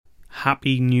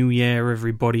Happy New Year,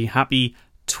 everybody. Happy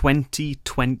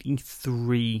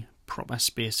 2023 proper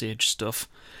space age stuff.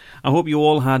 I hope you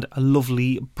all had a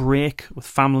lovely break with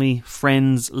family,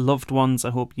 friends, loved ones. I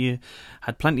hope you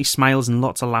had plenty of smiles and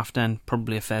lots of laughter and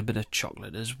probably a fair bit of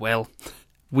chocolate as well.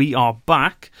 We are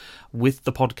back with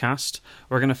the podcast.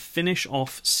 We're going to finish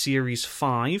off Series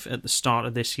 5 at the start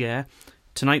of this year.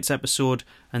 Tonight's episode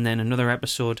and then another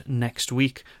episode next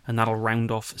week, and that'll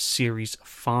round off Series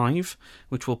 5,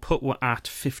 which will put we're at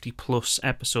 50 plus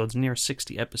episodes, near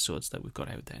 60 episodes that we've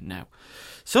got out there now.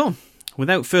 So,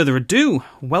 without further ado,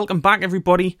 welcome back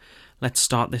everybody. Let's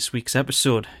start this week's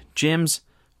episode. James,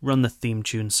 run the theme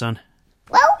tune, son.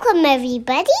 Welcome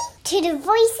everybody to the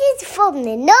Voices from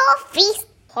the North East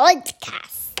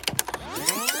podcast.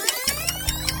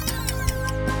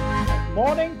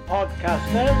 Morning,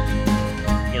 podcasters.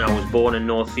 You know, I was born in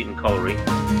North Seaton Colliery.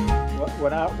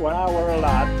 When I were a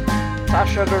lad, I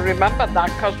should have remembered that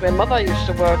because my mother used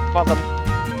to work for them.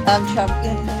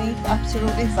 Champion for me,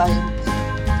 absolutely fine.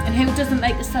 And who doesn't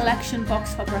make the selection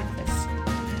box for breakfast?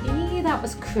 That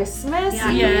was Christmas.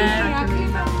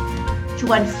 Yeah. She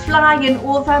went flying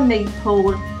over me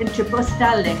pole into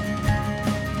Bustalling.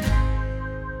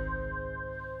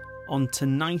 On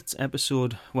tonight's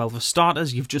episode, well, for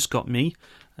starters, you've just got me.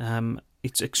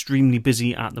 It's extremely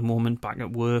busy at the moment, back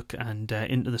at work and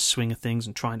into the swing of things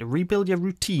and trying to rebuild your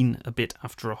routine a bit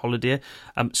after a holiday.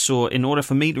 So in order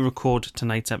for me to record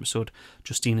tonight's episode,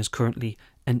 Justine is currently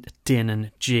entertaining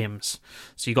James.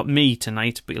 So you got me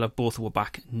tonight, but you'll have both of us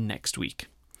back next week.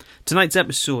 Tonight's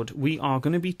episode, we are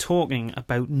going to be talking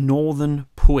about northern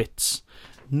poets.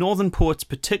 Northern poets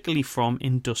particularly from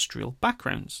industrial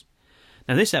backgrounds.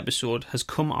 Now, this episode has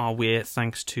come our way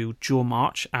thanks to Joe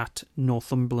March at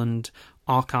Northumberland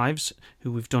Archives,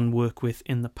 who we've done work with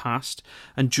in the past.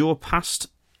 And Joe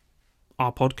passed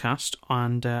our podcast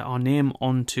and our name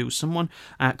on to someone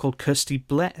called Kirsty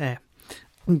Blair,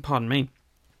 who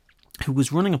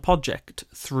was running a project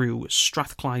through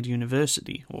Strathclyde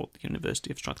University, or the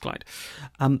University of Strathclyde.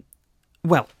 I'm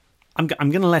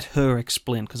going to let her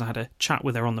explain because I had a chat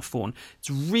with her on the phone. It's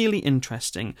really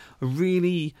interesting, a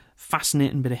really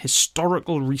fascinating bit of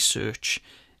historical research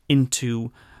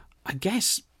into, I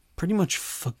guess, pretty much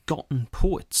forgotten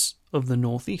poets of the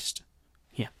Northeast.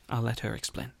 Yeah, I'll let her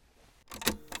explain.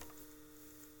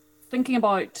 Thinking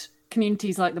about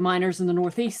communities like the miners in the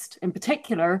Northeast in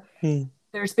particular,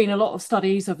 there's been a lot of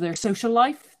studies of their social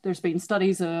life. There's been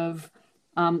studies of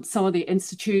some of the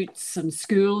institutes and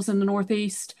schools in the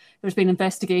Northeast. There's been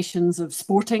investigations of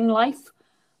sporting life.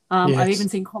 Yes. I've even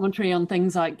seen commentary on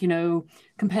things like,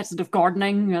 competitive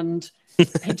gardening and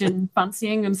pigeon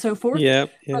fancying and so forth. Yeah.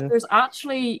 But there's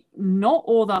actually not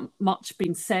all that much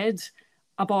been said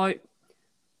about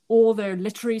all their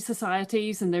literary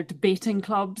societies and their debating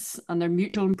clubs and their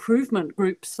mutual improvement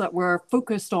groups that were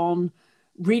focused on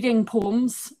reading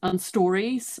poems and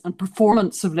stories and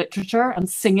performance of literature and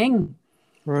singing.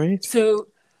 Right. So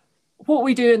what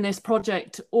we do in this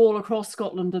project all across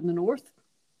Scotland and the North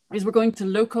is we're going to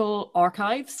local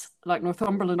archives, like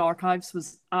Northumberland Archives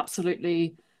was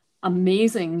absolutely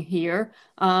amazing here.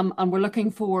 And we're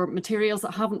looking for materials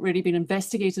that haven't really been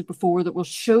investigated before that will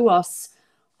show us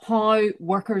how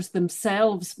workers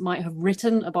themselves might have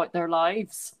written about their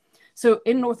lives. So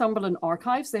in Northumberland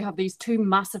Archives, they have these two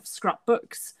massive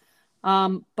scrapbooks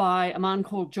by a man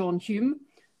called John Hume,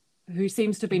 who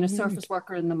seems to have been a surface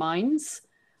worker in the mines.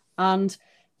 And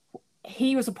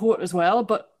he was a poet as well,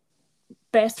 but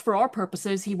best for our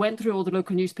purposes, he went through all the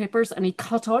local newspapers and he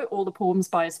cut out all the poems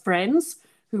by his friends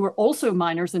who were also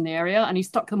miners in the area, and he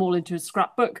stuck them all into his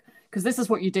scrapbook, because this is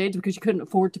what you did because you couldn't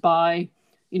afford to buy,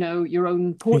 your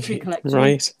own poetry collection.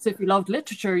 Right. So if you loved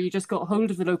literature, you just got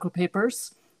hold of the local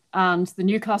papers, and the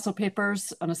Newcastle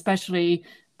papers, and especially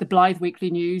the Blythe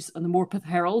Weekly News and the Morpeth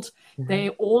Herald, they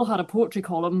all had a poetry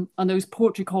column, and those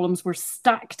poetry columns were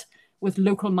stacked with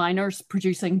local miners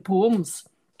producing poems.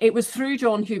 It was through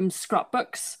John Hume's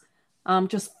scrapbooks,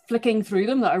 just flicking through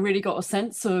them, that I really got a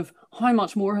sense of how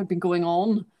much more had been going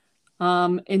on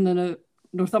in the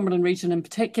Northumberland region in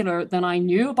particular than I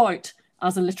knew about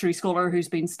as a literary scholar who's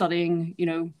been studying,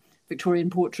 Victorian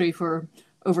poetry for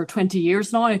over 20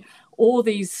 years now. All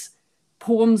these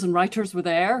poems and writers were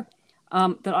there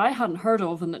that I hadn't heard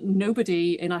of and that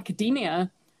nobody in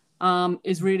academia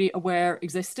is really aware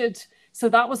existed. So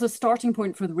that was a starting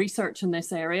point for the research in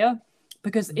this area,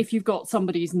 because if you've got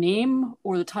somebody's name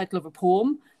or the title of a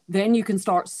poem, then you can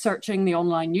start searching the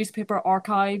online newspaper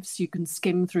archives, you can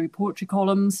skim through poetry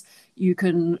columns, you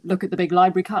can look at the big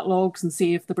library catalogues and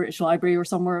see if the British Library or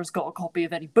somewhere has got a copy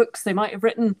of any books they might have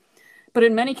written. But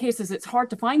in many cases, it's hard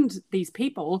to find these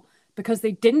people because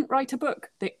they didn't write a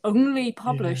book. They only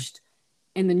published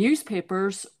in the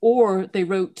newspapers, or they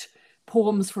wrote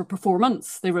poems for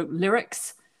performance. They wrote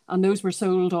lyrics, and those were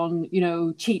sold on,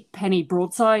 cheap penny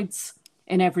broadsides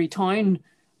in every town,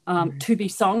 to be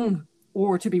sung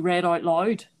or to be read out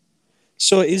loud.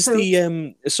 So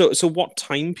so what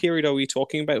time period are we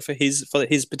talking about for his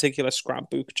particular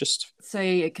scrapbook? Just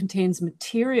say it contains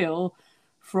material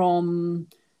from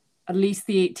at least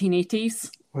the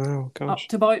 1880s. Wow, gosh. Up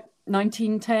to about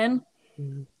 1910.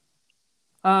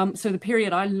 So the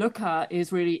period I look at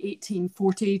is really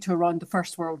 1840 to around the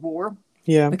First World War.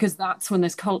 Yeah. Because that's when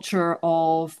this culture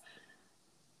of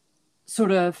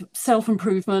sort of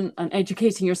self-improvement and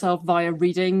educating yourself via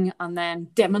reading and then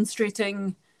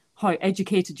demonstrating how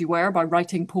educated you were by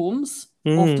writing poems,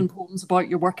 often poems about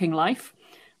your working life.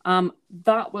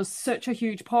 That was such a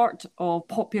huge part of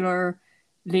popular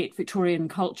late Victorian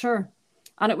culture.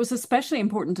 And it was especially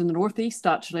important in the Northeast,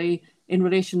 actually, in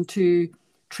relation to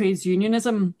trades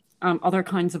unionism and other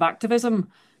kinds of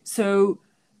activism. So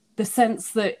the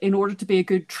sense that in order to be a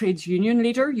good trades union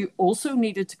leader, you also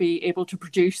needed to be able to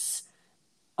produce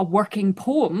a working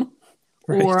poem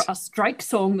or a strike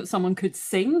song that someone could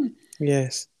sing.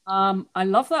 Yes. I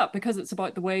love that because it's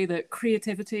about the way that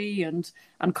creativity and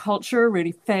culture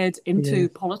really fed into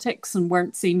politics and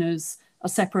weren't seen as a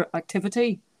separate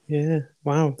activity. Yeah.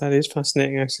 Wow, that is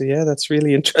fascinating, actually. Yeah, that's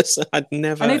really interesting. I'd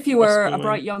never... And if you were a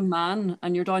bright young man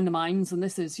and you're down the mines and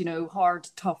this is, hard,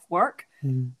 tough work,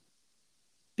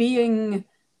 being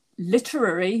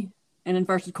literary, in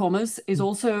inverted commas, is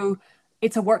also,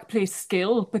 it's a workplace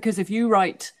skill, because if you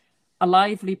write a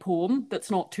lively poem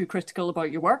that's not too critical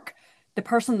about your work, the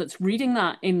person that's reading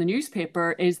that in the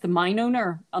newspaper is the mine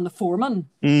owner and the foreman.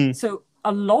 So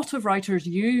a lot of writers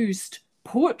used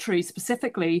poetry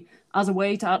specifically as a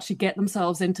way to actually get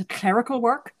themselves into clerical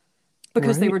work,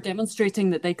 because they were demonstrating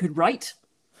that they could write,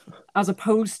 as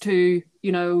opposed to,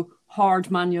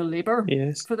 hard manual labor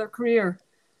for their career.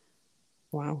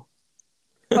 Wow.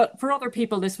 But for other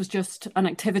people, this was just an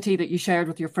activity that you shared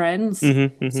with your friends.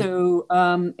 So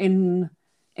in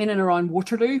and around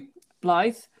Waterloo,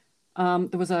 Blyth,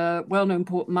 there was a well-known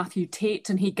poet, Matthew Tate,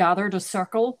 and he gathered a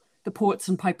circle, the Poets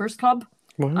and Pipers Club,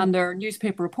 and their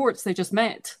newspaper reports, they just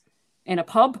met in a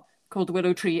pub called the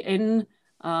Willow Tree Inn,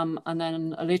 and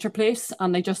then a later place,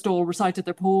 and they just all recited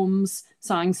their poems,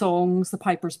 sang songs, the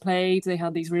pipers played, they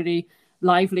had these really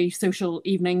lively social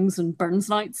evenings and Burns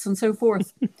nights and so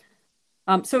forth.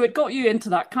 So it got you into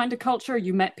that kind of culture.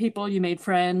 You met people, you made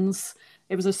friends.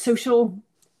 It was a social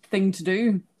thing to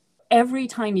do. Every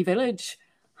tiny village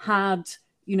had,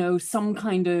 some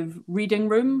kind of reading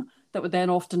room that would then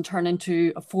often turn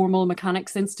into a formal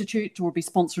mechanics institute or be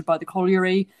sponsored by the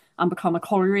colliery and become a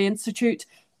colliery institute.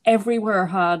 Everywhere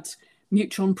had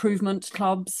mutual improvement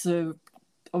clubs of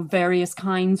various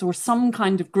kinds, or some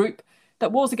kind of group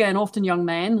that was, again, often young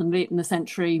men, and late in the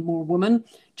century, more women,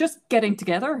 just getting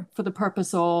together for the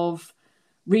purpose of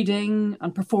reading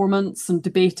and performance and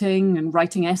debating and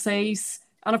writing essays.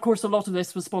 And of course, a lot of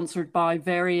this was sponsored by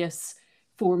various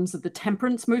forms of the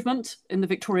temperance movement in the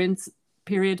Victorian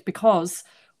period, because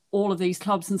all of these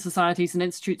clubs and societies and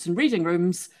institutes and reading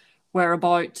rooms were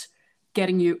about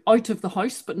getting you out of the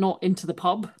house but not into the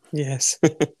pub. Yes.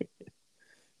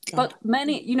 But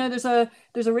many, there's a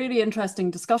really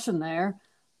interesting discussion there.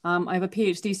 I have a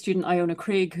PhD student, Iona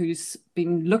Craig, who's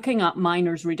been looking at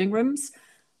miners' reading rooms,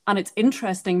 and it's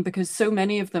interesting because so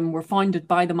many of them were founded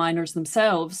by the miners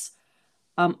themselves,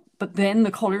 but then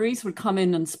the collieries would come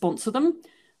in and sponsor them,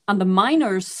 and the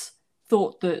miners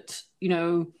thought that,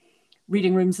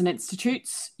 reading rooms and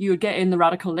institutes, you would get in the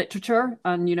radical literature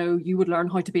and, you would learn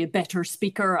how to be a better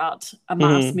speaker at a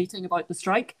mass meeting about the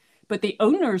strike. But the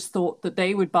owners thought that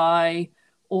they would buy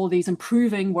all these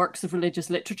improving works of religious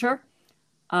literature,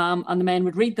 and the men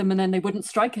would read them, and then they wouldn't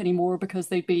strike anymore because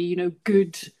they'd be,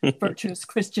 good, virtuous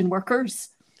Christian workers.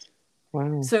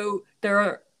 Wow. So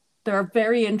there are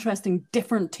very interesting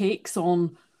different takes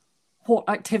on what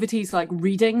activities like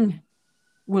reading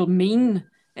will mean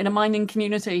in a mining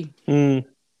community.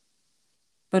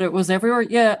 But it was everywhere.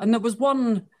 Yeah, and there was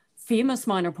one famous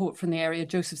miner poet from the area,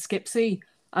 Joseph Skipsey,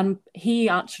 and he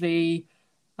actually,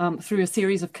 through a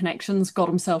series of connections, got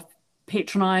himself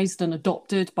patronised and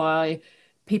adopted by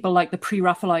people like the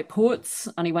Pre-Raphaelite poets,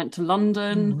 and he went to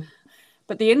London.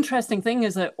 But the interesting thing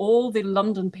is that all the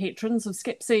London patrons of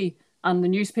Skipsey and the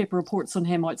newspaper reports on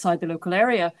him outside the local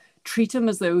area treat him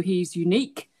as though he's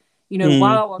unique.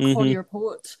 Wow, a collier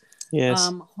poet. Yes.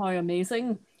 How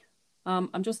amazing.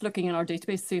 I'm just looking in our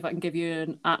database to see if I can give you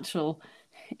an actual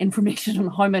information on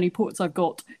how many poets I've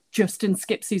got just in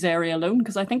Skipsey's area alone,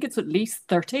 because I think it's at least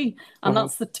 30, and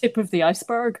that's the tip of the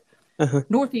iceberg.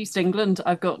 Northeast England,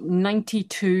 I've got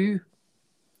 92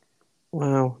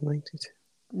 Wow, 92.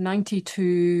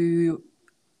 92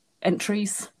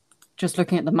 entries. Just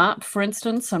looking at the map, for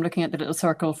instance, I'm looking at the little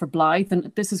circle for Blythe,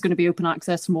 and this is going to be open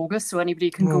access from August, so anybody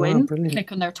can go in,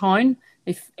 click on their town.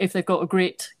 If they've got a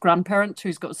great grandparent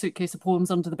who's got a suitcase of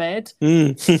poems under the bed,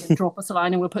 drop us a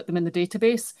line and we'll put them in the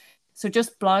database. So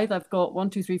just Blythe, I've got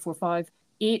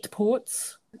 8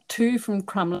 poets, 2 from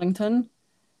Cramlington.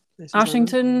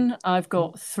 Ashington, I've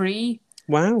got 3.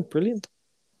 Wow, brilliant.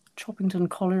 Choppington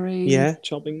Colliery. Yeah,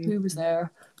 Chopping. Who was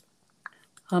there?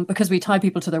 Because we tie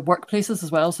people to their workplaces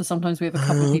as well, so sometimes we have a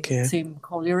couple of people in the same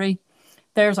colliery.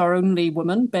 There's our only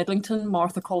woman, Bedlington,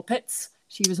 Martha Colpitts.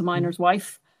 She was a miner's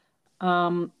wife.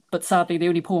 But sadly, the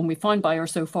only poem we found by her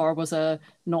so far was a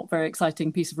not very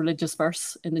exciting piece of religious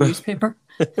verse in the newspaper.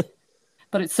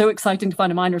 But it's so exciting to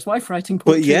find a miner's wife writing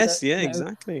poetry. But yes, that,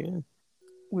 exactly. Yeah.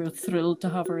 We're thrilled to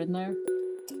have her in there.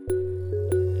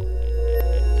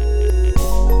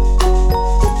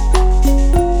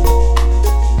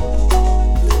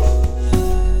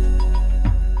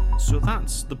 So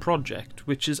that's the project,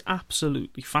 which is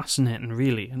absolutely fascinating,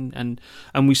 really. And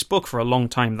we spoke for a long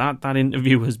time. That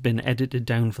interview has been edited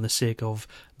down for the sake of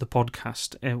the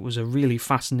podcast. It was a really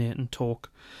fascinating talk.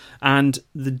 And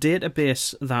the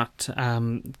database that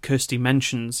Kirsty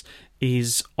mentions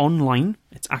is online.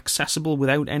 It's accessible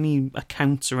without any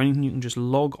accounts or anything. You can just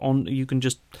log on. You can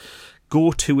just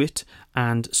go to it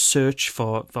and search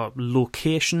for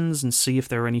locations and see if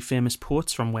there are any famous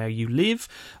poets from where you live,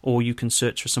 or you can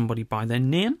search for somebody by their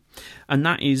name. And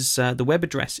that is, the web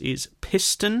address is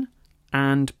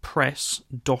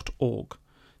pistonandpress.org.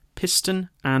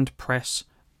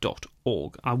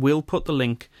 pistonandpress.org. I will put the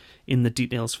link in the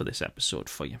details for this episode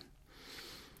for you.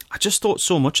 I just thought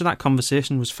so much of that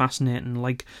conversation was fascinating,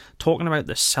 like talking about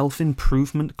the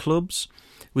self-improvement clubs,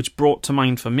 which brought to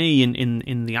mind for me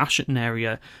in the Asherton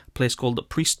area a place called the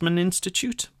Priestman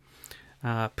Institute.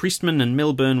 Priestman and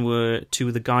Milburn were two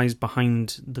of the guys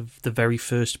behind the very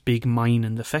first big mine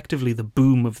and effectively the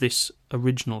boom of this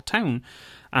original town.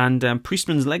 And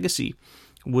Priestman's legacy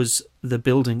was the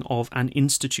building of an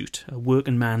institute, a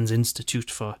working man's institute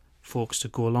for folks to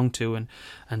go along to and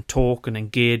talk and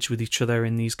engage with each other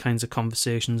in these kinds of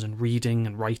conversations and reading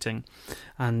and writing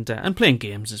and playing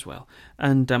games as well.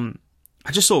 And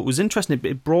I just thought it was interesting.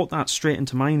 It brought that straight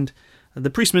into mind.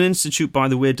 The Priestman Institute, by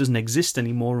the way, doesn't exist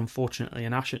anymore, unfortunately,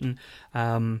 in Asherton.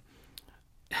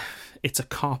 It's a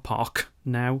car park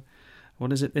now.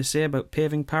 What is it they say about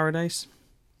paving paradise?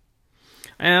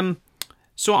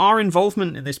 So our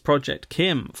involvement in this project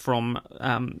came from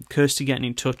Kirsty getting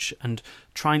in touch and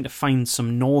trying to find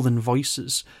some northern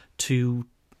voices to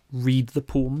read the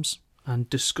poems and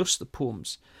discuss the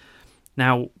poems.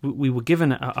 Now, we were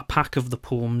given a pack of the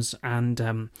poems,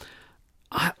 and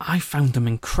I found them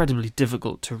incredibly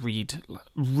difficult to read.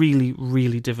 Really,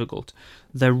 really difficult.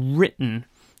 They're written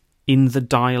in the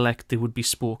dialect they would be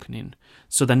spoken in.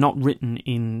 So they're not written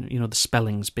in, the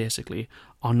spellings, basically,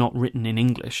 are not written in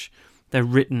English. They're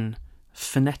written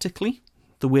phonetically,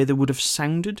 the way they would have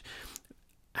sounded.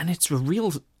 And it's a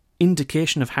real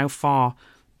indication of how far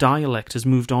dialect has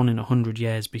moved on in 100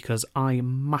 years, because I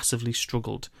massively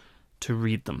struggled to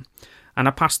read them. And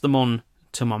I passed them on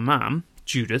to my mum,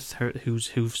 Judith,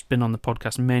 who's been on the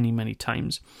podcast many, many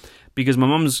times, because my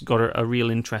mum's got a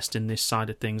real interest in this side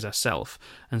of things herself,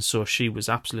 and so she was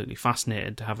absolutely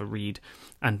fascinated to have a read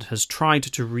and has tried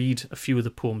to read a few of the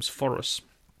poems for us.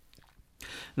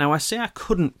 Now, I say I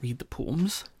couldn't read the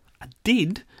poems. I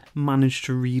did manage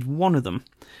to read one of them,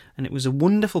 and it was a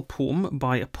wonderful poem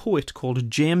by a poet called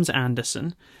James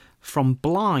Anderson from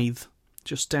Blythe,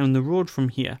 just down the road from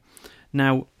here.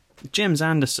 Now, James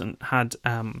Anderson had,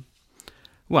 a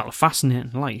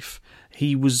fascinating life.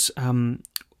 He was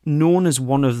known as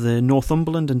one of the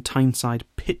Northumberland and Tyneside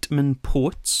Pitman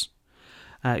poets.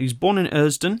 He was born in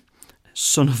Ursden,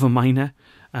 son of a miner,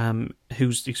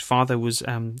 whose father was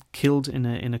killed in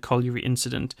a colliery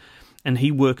incident, and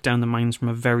he worked down the mines from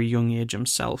a very young age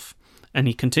himself. And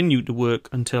he continued to work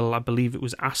until, I believe it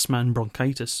was asthma and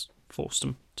bronchitis forced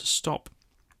him to stop.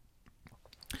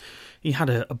 He had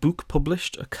a book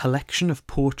published, a collection of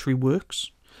poetry works,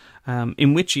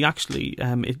 in which he actually,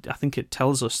 I think it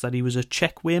tells us that he was a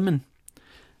check weighman.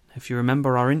 If you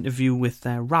remember our interview with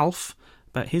Ralph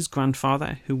about his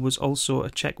grandfather, who was also a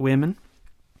check weighman,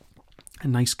 a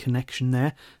nice connection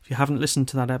there. If you haven't listened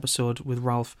to that episode with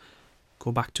Ralph,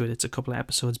 go back to it. It's a couple of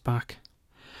episodes back.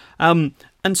 And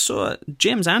so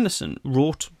James Anderson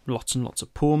wrote lots and lots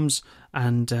of poems,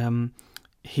 and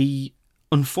he,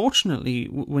 unfortunately,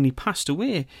 when he passed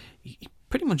away, he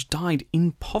pretty much died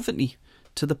in poverty.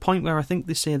 to the point where I think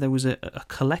they say there was a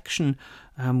collection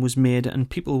was made and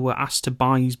people were asked to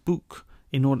buy his book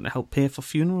in order to help pay for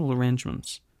funeral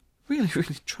arrangements. Really,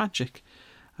 really tragic.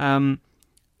 When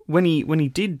he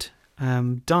did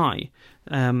die,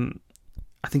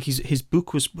 I think his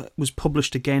book was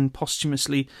published again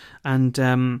posthumously, and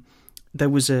there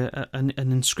was an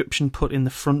inscription put in the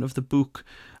front of the book,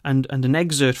 and an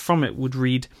excerpt from it would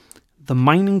read, "The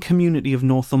mining community of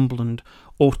Northumberland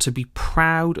ought to be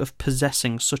proud of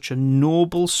possessing such a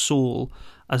noble soul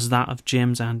as that of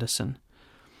James Anderson.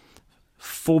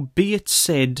 For be it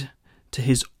said to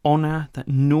his honour that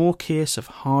no case of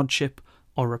hardship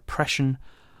or oppression,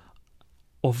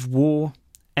 of war,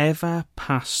 ever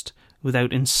passed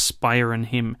without inspiring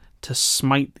him to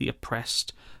smite the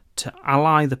oppressed, to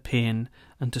allay the pain,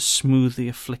 and to smooth the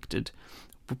afflicted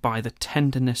by the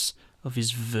tenderness of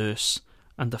his verse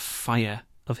and the fire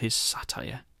of his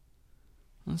satire."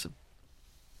 That's a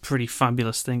pretty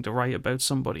fabulous thing to write about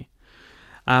somebody.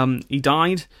 He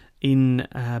died in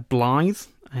Blyth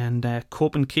and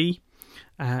Copen Key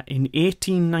in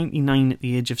 1899 at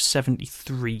the age of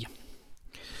 73.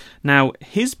 Now,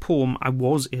 his poem I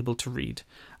was able to read,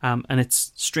 and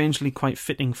it's strangely quite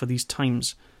fitting for these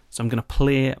times, so I'm going to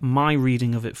play my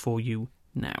reading of it for you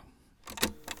now.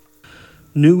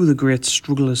 New the great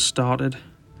struggle has started,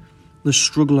 the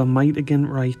struggle of might against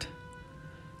right.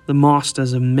 The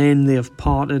masters of men they have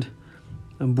parted,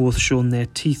 and both shown their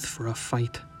teeth for a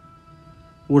fight.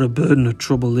 What a burden of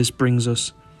trouble this brings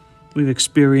us. We've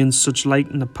experienced such like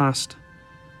in the past.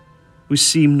 We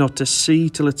seem not to see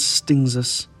till it stings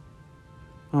us.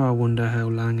 Oh, I wonder how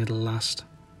long it'll last.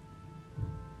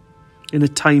 In a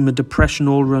time of depression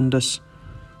all round us,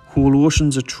 whole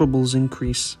oceans of troubles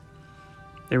increase.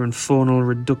 Their infernal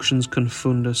reductions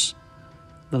confound us.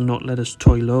 They'll not let us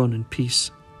toil on in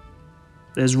peace.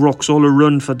 There's rocks all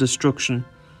around for destruction,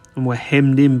 and we're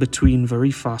hemmed in between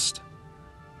very fast.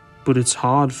 But it's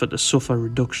hard for to suffer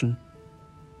reduction.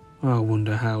 Oh, I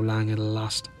wonder how long it'll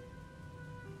last.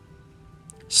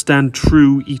 Stand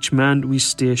true, each man to his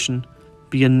station,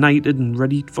 be united and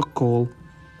ready for call.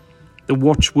 The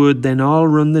watchword then all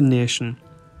run the nation,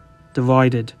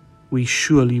 divided we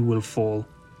surely will fall.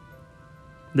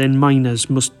 Then miners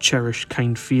must cherish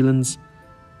kind feelings,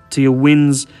 to your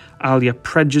winds all your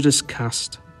prejudice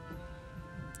cast.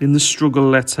 In the struggle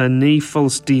let's her nae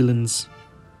false dealings.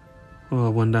 Oh, I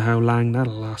wonder how long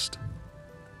that'll last.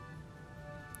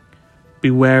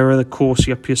 Beware of the course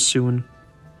you're pursuing,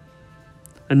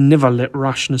 and never let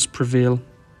rashness prevail.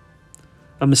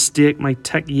 A mistake might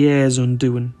take years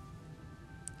undoing,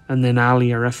 and then all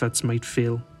your efforts might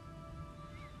fail.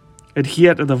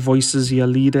 Adhere to the voices of your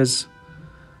leaders,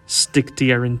 stick to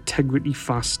your integrity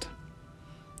fast.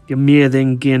 You may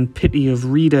then gain pity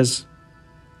of readers.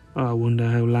 Oh, I wonder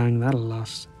how long that'll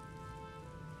last.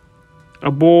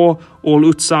 Abhor all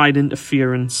outside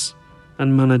interference,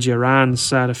 and manage your own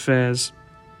sad affairs.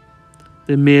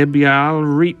 They may be all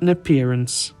right in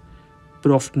appearance,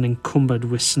 but often encumbered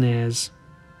with snares.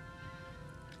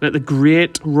 Let the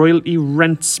great royalty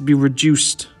rents be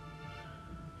reduced,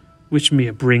 which may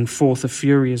bring forth a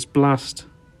furious blast.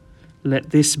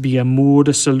 Let this be a mode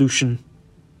of solution.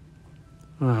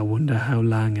 Oh, I wonder how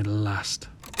long it'll last.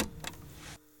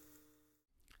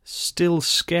 Still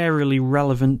scarily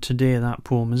relevant today, that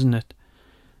poem, isn't it?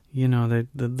 You know,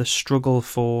 the struggle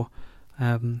for,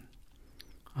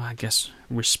 I guess,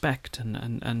 respect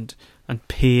and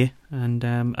pay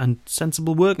and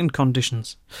sensible working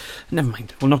conditions. Never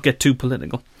mind, we'll not get too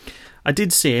political. I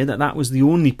did say that was the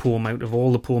only poem out of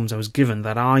all the poems I was given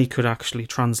that I could actually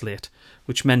translate,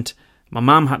 which meant my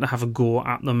mum had to have a go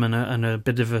at them and a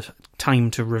bit of a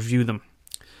time to review them.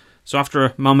 So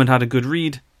after Mum had had a good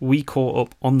read, we caught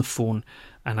up on the phone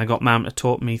and I got Mum to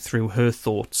talk me through her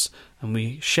thoughts and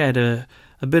we shared a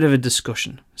bit of a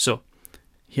discussion. So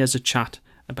here's a chat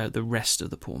about the rest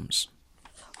of the poems.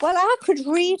 Well, I could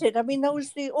read it. I mean, there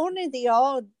was only the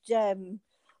odd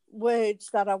words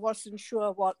that I wasn't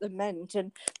sure what they meant.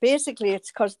 And basically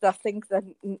it's because I think they're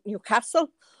Newcastle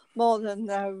more than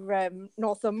they're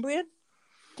Northumbrian.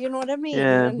 Do you know what I mean?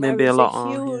 Yeah, and maybe a lot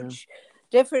huge are,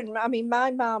 yeah. different. I mean,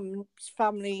 my mum's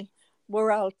family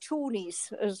were all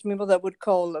Toonies, as my mother would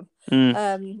call them.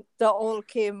 They all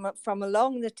came from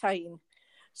along the Tyne.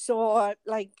 So,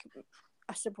 like,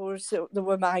 I suppose they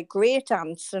were my great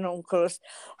aunts and uncles,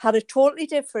 had a totally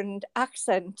different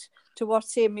accent to what,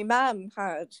 say, my mum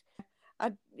had.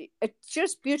 It's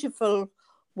just beautiful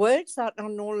words that are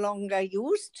no longer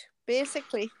used,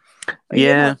 basically.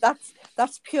 Yeah. You know,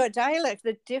 that's pure dialect.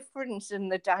 The difference in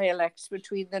the dialects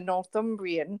between the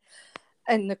Northumbrian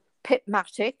and the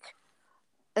Pitmatic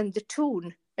and the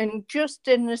Toon And just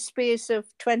in the space of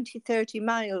 20, 30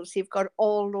 miles, you've got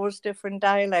all those different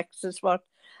dialects is what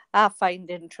I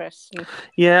find interesting.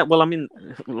 Yeah, well, I mean,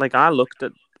 like I looked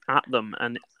at them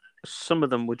and some of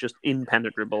them were just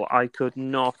impenetrable. I could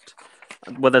not.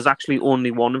 Well, there's actually only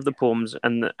one of the poems,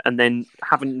 and then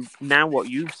having now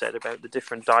what you've said about the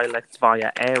different dialects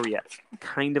via area,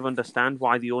 kind of understand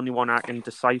why the only one I can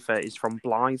decipher is from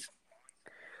Blythe.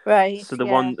 Right. So the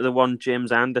one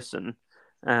James Anderson,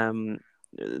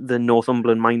 the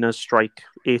Northumberland miners' strike,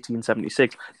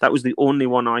 1876. That was the only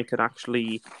one I could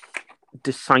actually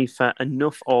decipher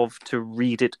enough of to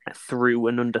read it through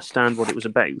and understand what it was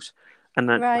about. And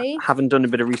then, having done a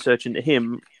bit of research into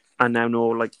him, I now know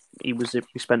like he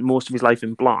spent most of his life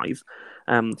in Blythe.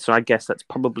 So I guess that's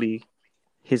probably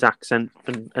his accent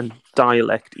and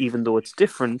dialect, even though it's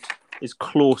different, is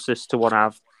closest to what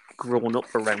I've grown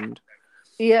up around.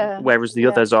 Yeah. Whereas the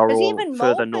others are all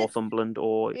further Morpeth, Northumberland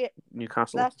or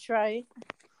Newcastle. That's right.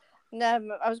 I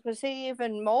was going to say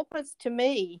even Morpeth to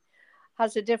me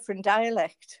has a different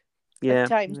dialect. At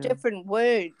times, different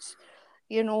words.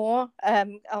 You know,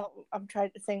 I'm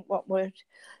trying to think what word.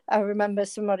 I remember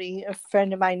a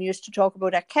friend of mine used to talk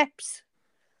about her keps.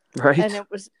 Right. And it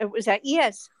was her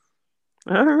ears.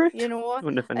 All right. You know, I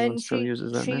wonder if anyone still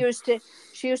uses that now.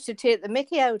 She used to take the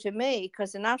mickey out of me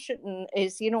because in Asherton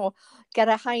is, get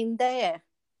a hind there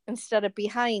instead of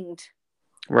behind.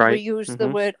 Right. We use the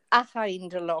word a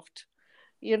hind a lot,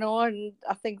 and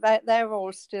I think that they're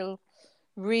all still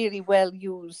really well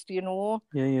used,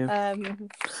 Yeah.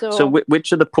 So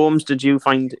which of the poems did you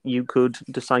find you could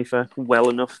decipher well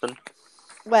enough then?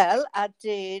 Well, I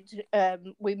did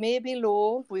We May Be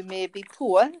Low, We May Be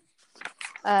Poor.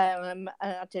 And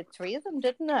I did 3 of them,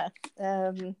 didn't I?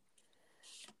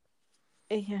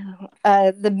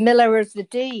 The Miller of the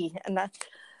Dee, and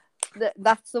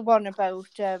that's the one about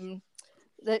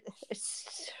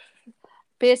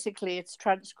basically it's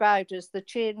transcribed as the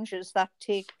changes that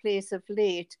take place of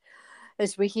late,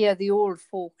 as we hear the old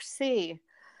folks say.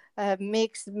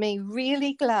 Makes me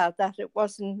really glad that it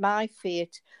wasn't my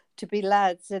fate to be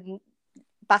lads and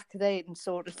back then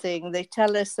sort of thing. They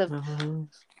tell us of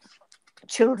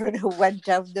children who went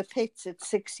down the pits at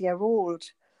 6-year-old.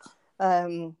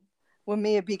 We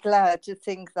may be glad to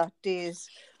think that day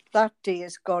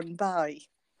is gone by,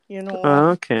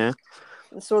 Okay.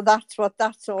 So that's what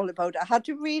that's all about. I had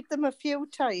to read them a few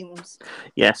times.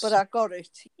 Yes. But I got it,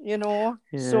 Yeah.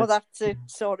 So that's it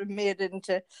sort of made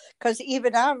into... Because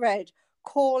even I read,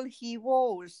 Call He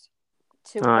Woes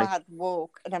to Wad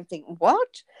Woke. And I'm thinking,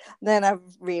 what? Then I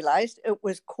realised it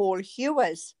was Call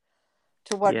Hewers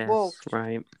to Wad Woke.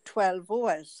 Right. 12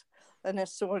 hours. And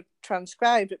it's sort of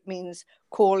transcribed, it means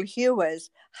Call Hewers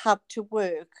had to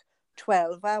work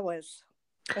 12 hours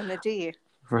in a day.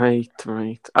 Right.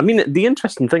 I mean, the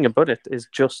interesting thing about it is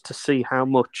just to see how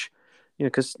much,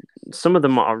 because some of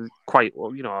them are quite,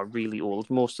 are really old.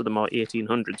 Most of them are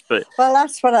 1800s, but... Well,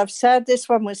 that's what I've said. This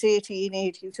one was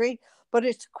 1883, but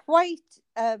it's quite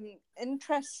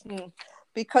interesting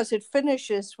because it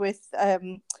finishes with,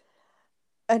 and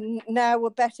now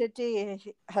a better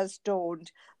day has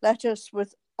dawned. Let us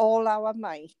with all our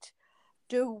might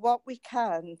do what we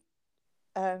can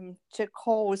to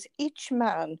cause each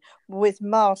man with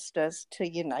masters to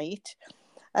unite,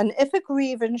 and if a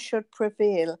grievance should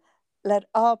prevail, let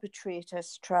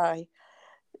arbitrators try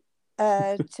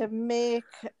to make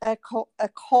a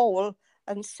call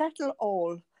and settle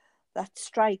all that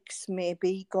strikes may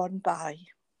be gone by.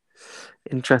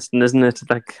 Interesting, isn't it?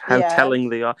 Like how telling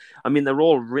they are. I mean, they're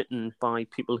all written by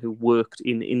people who worked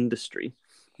in industry.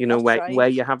 Where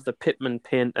you have the pitman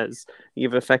painters,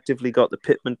 you've effectively got the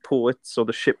pitman poets or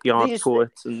the shipyard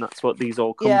poets, and that's what these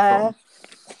all come from.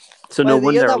 So no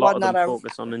wonder a lot of them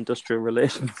focus on industrial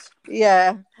relations.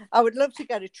 Yeah, I would love to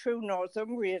get a true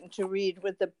Northumbrian to read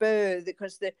with the burr,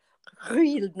 because the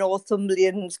real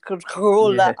Northumbrians could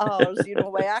roll their R's,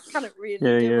 where I can't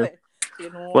really do it.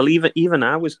 Well, even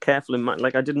I was careful in my,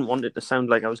 like, I didn't want it to sound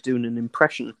like I was doing an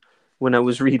impression when I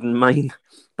was reading mine,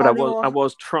 but I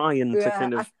was trying to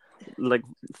kind of like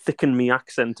thicken my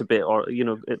accent a bit, or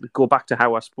go back to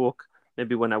how I spoke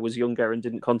maybe when I was younger and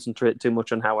didn't concentrate too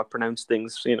much on how I pronounced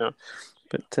things,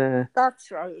 But that's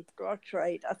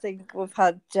right. I think we've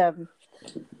had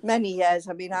many years.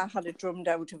 I mean, I had it drummed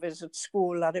out of us at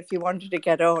school that if you wanted to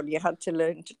get on, you had to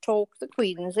learn to talk the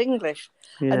Queen's English.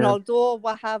 Yeah. And although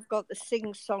we have got the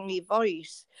sing-songy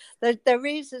voice, there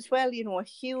is as well, a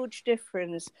huge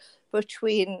difference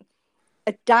between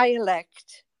a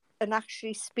dialect and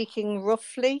actually speaking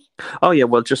roughly. Oh yeah,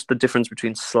 well, just the difference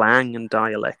between slang and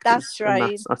dialect. That's right.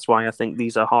 And that's why I think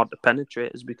these are hard to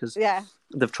penetrate, is because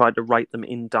they've tried to write them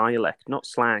in dialect, not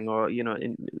slang, or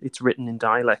it's written in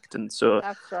dialect, and so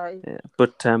that's right. Yeah,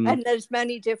 but and there's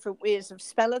many different ways of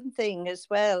spelling thing as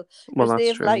well. Well,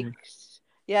 that's true.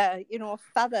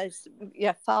 Father,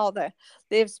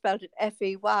 they've spelled it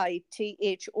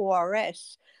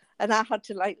Faythors, and I had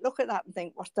to look at that and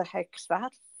think, what the heck's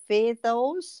that?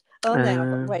 Faythors? Oh,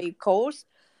 then of course,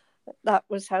 that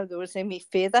was how there was me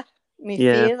feather,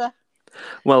 feather.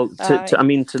 Well,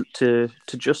 to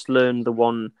just learn the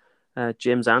one,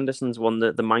 James Anderson's one,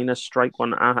 the miners' strike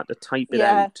one, I had to type it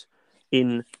out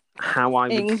in how I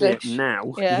would English. say it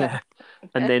now,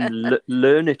 and then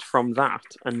learn it from that,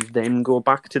 and then go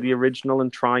back to the original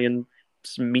and try and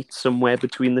meet somewhere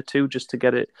between the two just to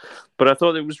get it. But I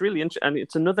thought it was really interesting, and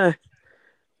it's another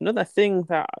thing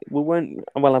that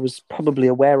I was probably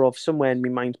aware of somewhere in my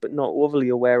mind, but not overly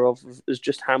aware of, is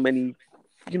just how many,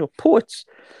 poets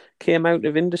came out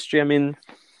of industry. I mean,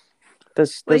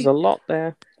 there's a lot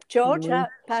there. George,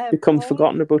 become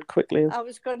forgotten about quickly. I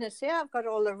was going to say, I've got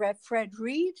all the Fred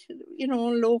Reid,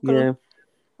 local. Yeah.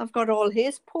 I've got all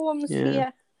his poems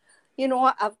here.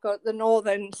 I've got the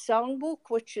Northern Songbook,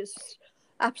 which is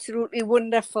absolutely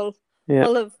wonderful. Yeah.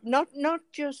 Full of not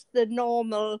just the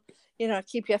normal,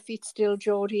 keep your feet still,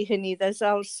 Geordie Hinney. There's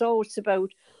also it's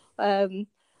about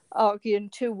arguing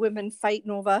two women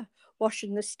fighting over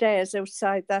washing the stairs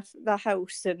outside the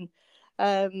house, and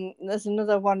there's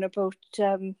another one about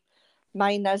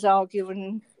miners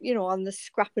arguing, on the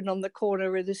scrapping on the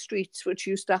corner of the streets, which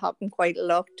used to happen quite a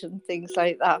lot, and things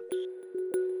like that.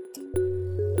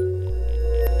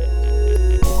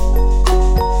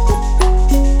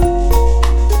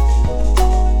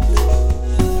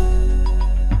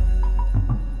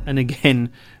 And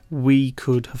again, we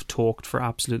could have talked for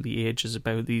absolutely ages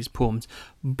about these poems,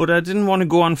 but I didn't want to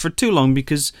go on for too long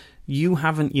because you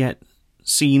haven't yet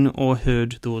seen or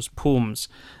heard those poems.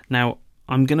 Now,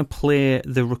 I'm going to play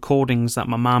the recordings that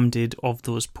my mum did of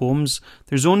those poems.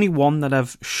 There's only one that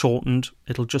I've shortened.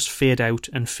 It'll just fade out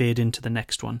and fade into the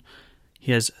next one.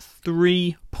 Here's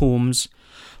 3 poems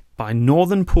by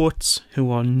northern poets who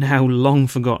are now long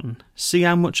forgotten. See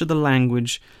how much of the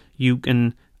language you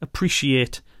can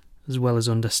appreciate as well as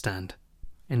understand.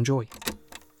 Enjoy.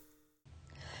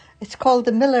 It's called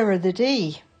The Miller of the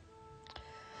Dee.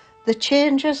 The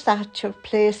changes that took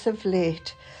place of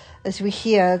late, as we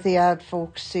hear the hard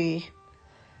folks say,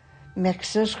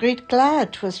 makes us right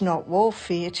glad 'twas not war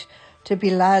fate to be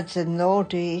lads in no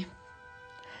day.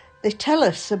 They tell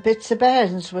us the bits of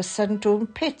bairns were sent on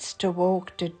pits to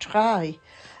walk to try.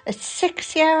 It's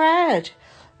 6 year hard.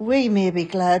 We may be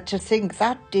glad to think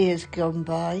that day's gone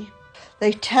by.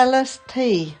 They tell us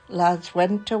lads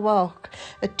went to walk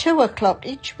at 2 o'clock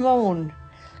each morn.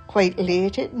 Quite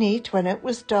late at night when it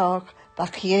was dark,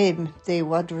 back home they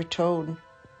would return.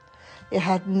 They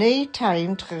had no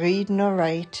time to read nor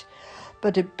write,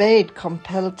 but a bed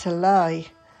compelled to lie.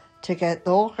 To get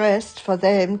no rest for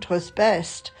them 'twas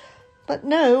best, but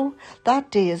no,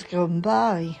 that day is gone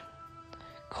by.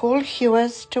 Cole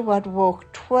Hewers to wad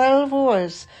walk 12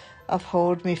 hours, I've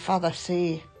heard me father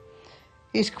say.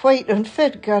 He's quite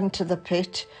unfit gone to the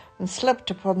pit and slept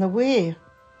upon the way.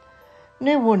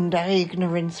 No wonder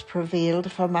ignorance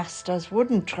prevailed, for masters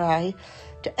wouldn't try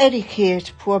to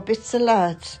educate poor bits of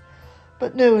lads,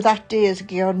 but no, that day is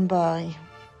gone by.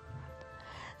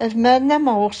 If men the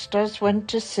masters went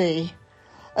to see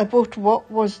about what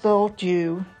was their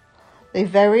due, they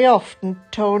very often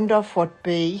turned off what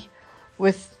be,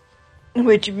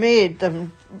 which made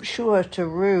them sure to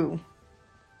rue.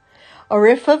 Or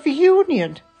if of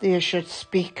union they should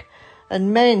speak,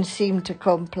 and men seem to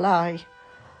comply,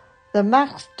 the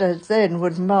masters then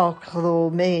would mark their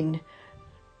men,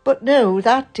 but no,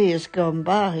 that day's gone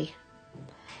by.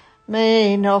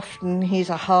 Man, often he's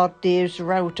a hard day's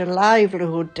route, a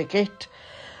livelihood to get,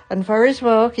 and for his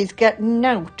work he's getting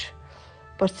out,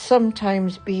 but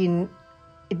sometimes being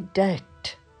in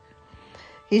debt.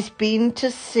 He's been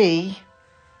to sea,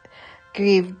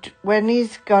 grieved when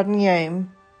he's gone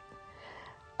home.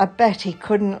 I bet he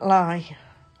couldn't lie.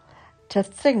 To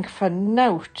think for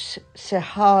nought, so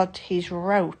hard he's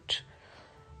rout,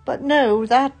 but no,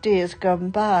 that day's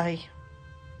gone by.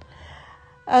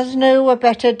 As now a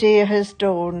better day has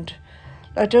dawned,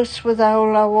 let us with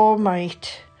all our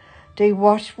might do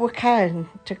what we can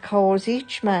to cause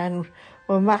each man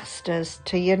with masters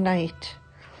to unite.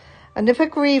 And if a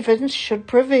grievance should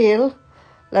prevail,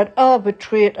 let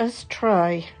arbitrators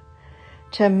try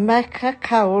to make a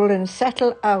cowl and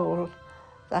settle owl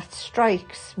that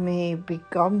strikes may be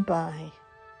gone by.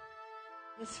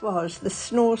 This was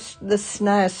the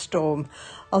snowstorm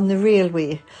on the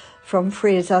railway from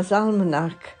Fraser's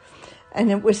Almanac, and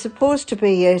it was supposed to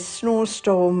be a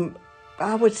snowstorm,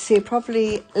 I would say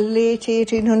probably late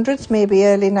 1800s, maybe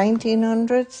early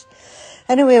 1900s.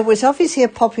 Anyway, it was obviously a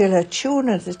popular tune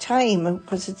at the time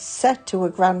because it's set to a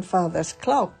grandfather's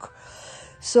clock.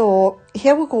 So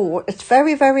here we go. It's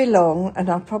very, very long, and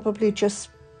I'll probably just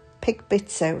pick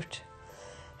bits out.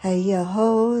 Hey, you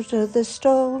heard of the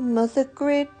storm, of the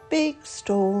great big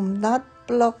storm that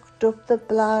blocked up the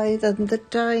Blythe and the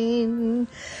Tyne,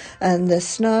 and the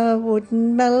snow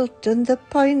wouldn't melt and the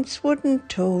points wouldn't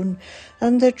tone,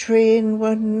 and the train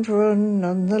wouldn't run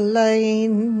on the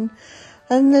line,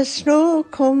 and the snow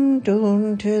come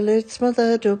down till it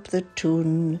smothered up the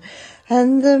tune,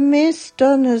 and the mist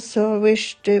on us all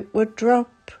wished it would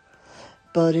drop,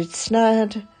 but it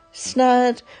snad,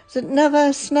 it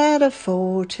never snad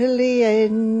afore till the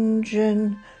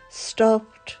engine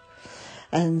stopped,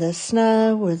 and the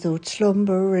snow without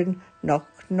slumbering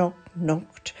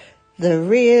knocked the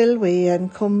railway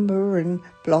and cumbering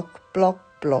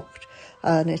blocked,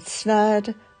 and it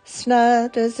snad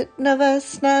as it never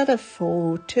snad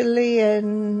afore till the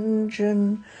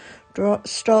engine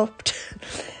stopped.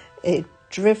 It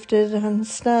drifted and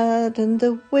snad, and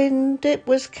the wind it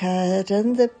was cad,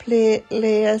 and the plate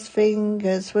layers'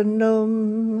 fingers were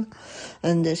numb,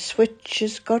 and the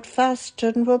switches got fast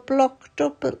and were blocked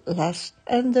up at last,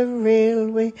 and the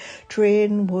railway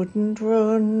train wouldn't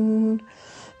run.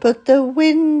 But the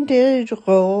wind did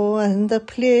roar, and the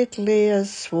plate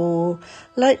layers swore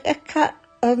like a cat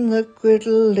on the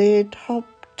griddle they'd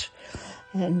hopped,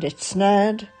 and it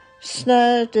snad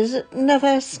as it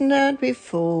never snad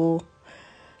before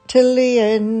till the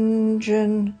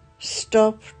engine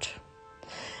stopped.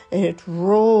 It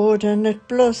roared and it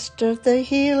blustered the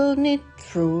heel neat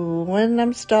through when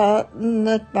I'm starting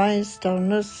that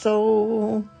milestone or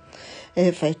so.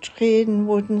 If a train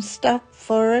wouldn't stop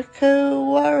for a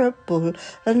cow or a bull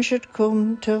and should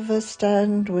come to the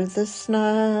stand with the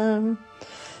snaw.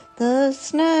 The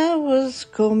snaw was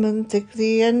coming thick,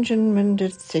 the engine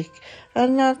mended thick,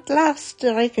 and at last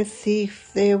like a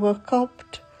thief they were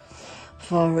copped.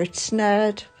 For it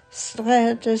snad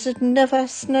as it never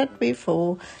snad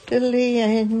before till the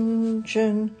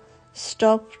engine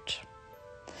stopped.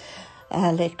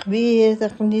 Alec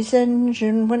Weather and his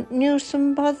engine went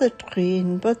newsome by the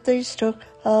train, but they stuck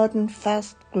hard and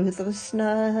fast with the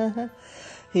snaw.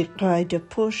 He tried to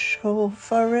push her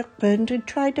for it, and he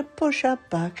tried to push her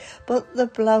back, but the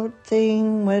blout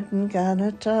thing wouldn't gan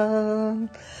at all.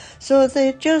 So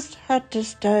they just had to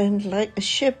stand like a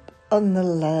ship on the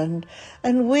land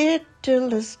and wait till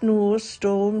the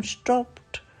snowstorm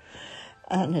stopped.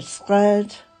 And it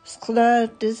snad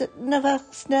as it never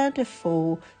snad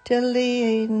afore till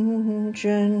the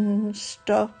engine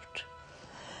stopped.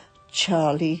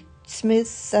 Charlie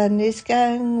Smith and his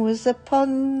gang was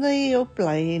upon the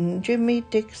upline, Jimmy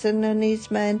Dixon and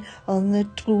his men on the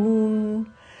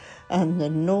Troon, and the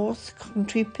North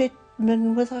Country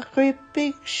pitmen with a great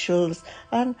big shulls,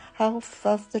 and half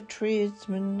of the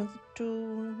tradesmen of the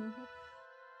Troon.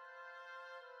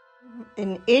 In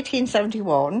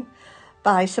 1871,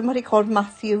 by somebody called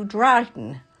Matthew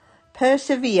Dryden,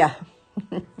 Persevere.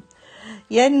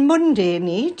 Yen Monday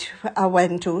night, I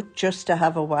went out just to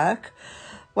have a walk,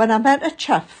 when I met a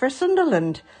chap for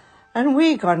Sunderland, and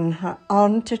we gone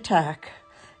on to tack.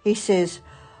 He says,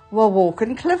 we're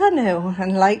walking clever now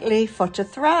and likely for to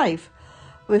thrive.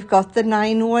 We've got the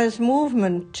 9 hours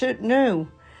movement now,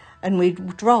 and we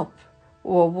drop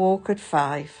or walk at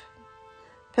 5.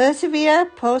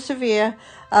 Persevere,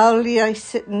 all ye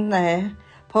sitting there.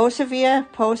 Persevere,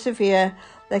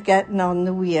 they're getting on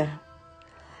the weir.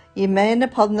 Ye men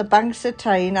upon the banks of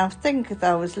Tyne, I think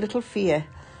there was little fear,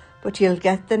 but you'll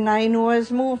get the 9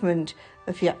 hours movement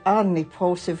if you only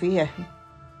persevere.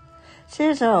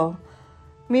 Says, oh,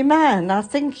 me man, I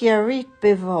think you read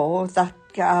before that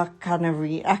I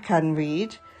can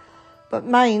read, but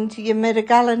mind, you made a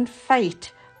gallant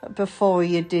fight before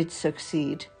you did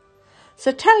succeed.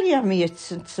 So tell your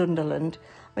mates in Sunderland,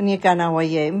 when you gan our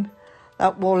aim,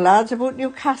 that war lads about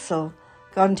Newcastle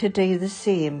gone to do the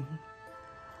same.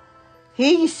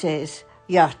 He says,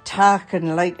 you're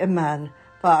talking like a man,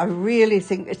 but I really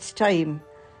think it's time.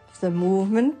 If the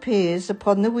movement pays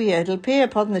upon the weir, it'll pay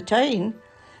upon the Tyne.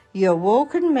 Your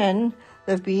walking men,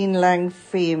 they've been lang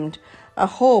famed. I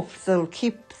hope they'll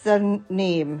keep their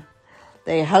name.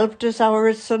 They helped us our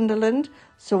at Sunderland,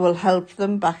 so we'll help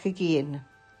them back again.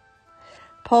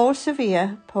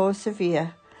 Persevere,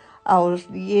 all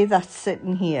ye that's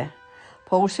sitting here.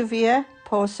 Persevere,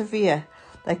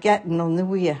 they're getting on the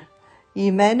weir. Ye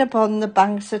men upon the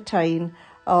banks of Tyne,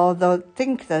 or they'll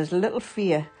think there's little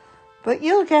fear. But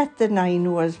you'll get the 9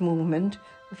 hours movement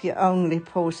if you only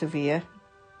persevere.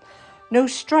 No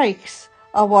strikes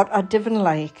are what I didn't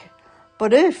like,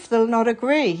 but if they'll not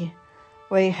agree,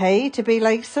 we hay to be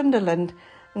like Sunderland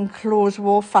and close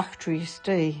war factories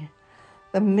stay.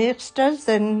 The masters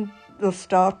then they'll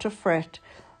start to fret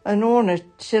and own it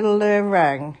till they were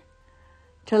rang.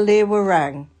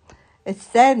 It's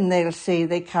then they'll say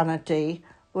they cannot do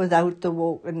without the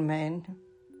working men.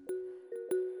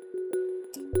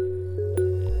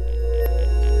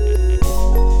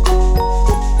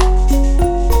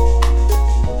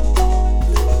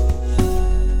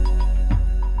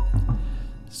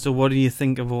 So what do you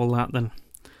think of all that then?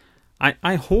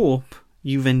 I hope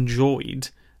you've enjoyed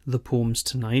the poems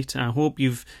tonight. I hope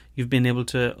you've been able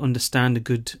to understand a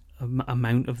good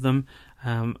amount of them.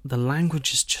 The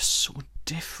language is just so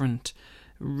different.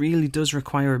 It really does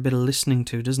require a bit of listening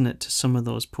to, doesn't it, to some of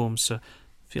those poems. So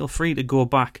feel free to go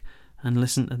back and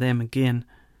listen to them again.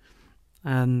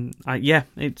 And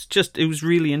it was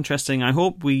really interesting. I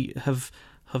hope we have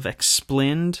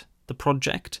explained the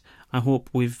project. I hope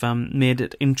we've made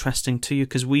it interesting to you,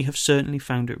 because we have certainly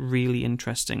found it really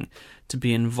interesting to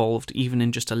be involved even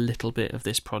in just a little bit of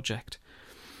this project.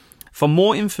 For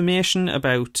more information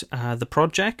about the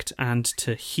project and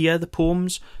to hear the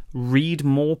poems, read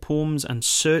more poems and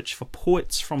search for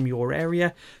poets from your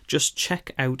area, just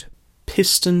check out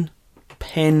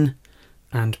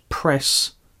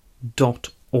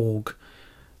pistonpenandpress.org.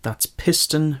 That's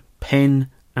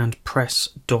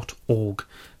pistonpenandpress.org.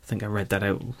 I think I read that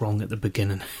out wrong at the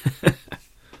beginning.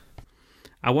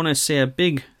 I want to say a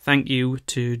big thank you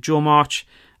to Joe March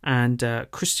and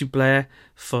Christy Blair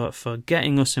for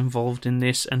getting us involved in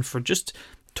this and for just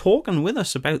talking with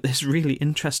us about this really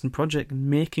interesting project and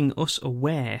making us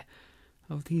aware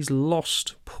of these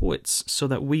lost poets so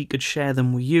that we could share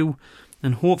them with you,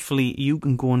 and hopefully you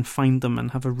can go and find them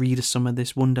and have a read of some of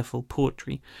this wonderful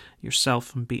poetry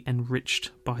yourself and be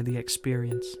enriched by the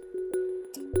experience.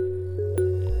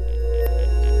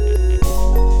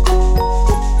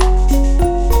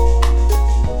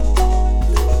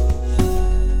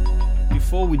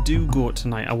 Before we do go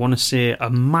tonight, I want to say a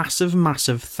massive,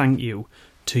 massive thank you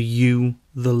to you,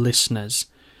 the listeners.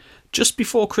 Just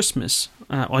before Christmas,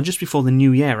 or just before the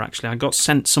New Year, actually, I got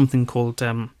sent something called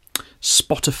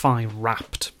Spotify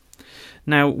Wrapped.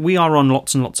 Now, we are on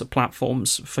lots and lots of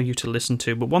platforms for you to listen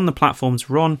to, but one of the platforms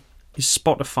we're on is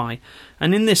Spotify.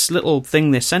 And in this little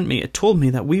thing they sent me, it told me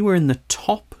that we were in the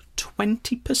top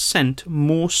 20%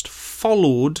 most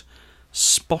followed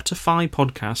Spotify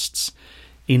podcasts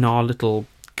in our little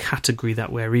category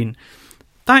that we're in.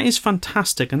 That is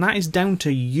fantastic, and that is down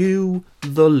to you,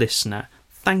 the listener.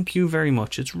 Thank you very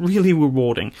much. It's really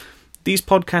rewarding. These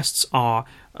podcasts are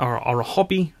a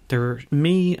hobby. They're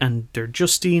me and they're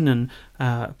Justine and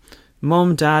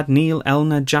Mum, Dad, Neil,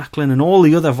 Elna, Jacqueline, and all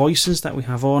the other voices that we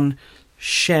have on,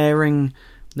 sharing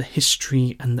the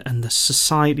history and the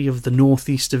society of the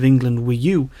northeast of England with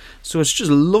you. So it's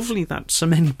just lovely that so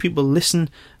many people listen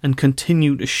and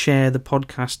continue to share the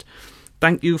podcast.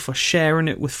 Thank you for sharing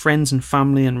it with friends and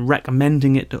family and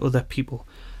recommending it to other people.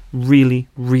 Really,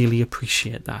 really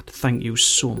appreciate that. Thank you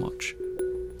so much.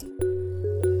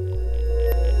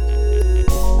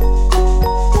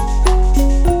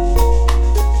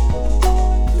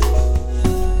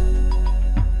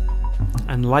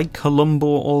 And like Columbo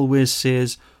always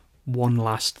says, one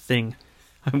last thing.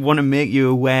 I want to make you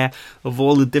aware of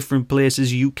all the different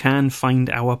places you can find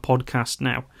our podcast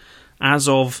now. As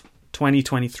of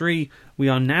 2023, we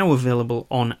are now available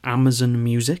on Amazon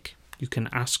Music. You can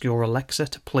ask your Alexa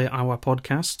to play our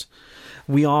podcast.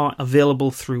 We are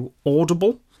available through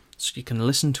Audible, so you can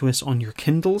listen to us on your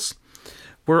Kindles.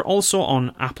 We're also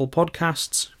on Apple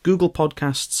Podcasts, Google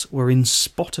Podcasts, we're in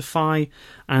Spotify,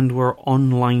 and we're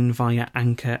online via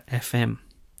Anchor FM.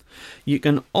 You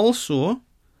can also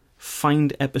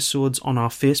find episodes on our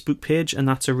Facebook page, and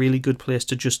that's a really good place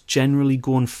to just generally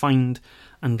go and find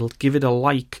and give it a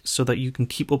like so that you can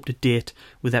keep up to date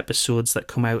with episodes that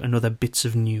come out and other bits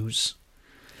of news.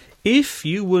 If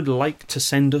you would like to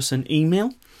send us an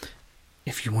email,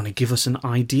 if you want to give us an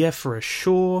idea for a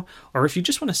show, or if you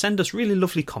just want to send us really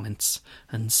lovely comments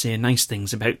and say nice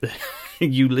things about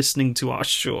you listening to our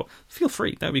show, feel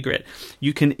free, that'd be great.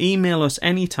 You can email us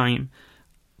anytime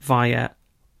via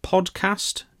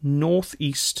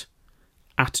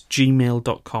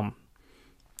podcastnortheast@gmail.com.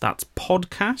 That's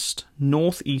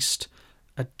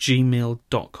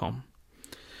podcastnortheast@gmail.com.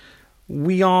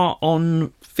 We are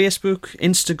on Facebook,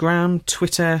 Instagram,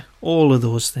 Twitter, all of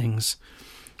those things.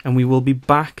 And we will be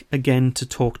back again to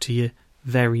talk to you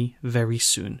very, very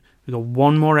soon. We've got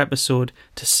one more episode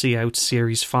to see out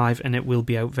Series 5, and it will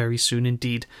be out very soon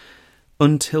indeed.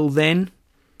 Until then,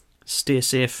 stay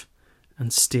safe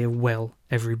and stay well,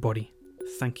 everybody.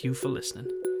 Thank you for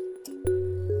listening.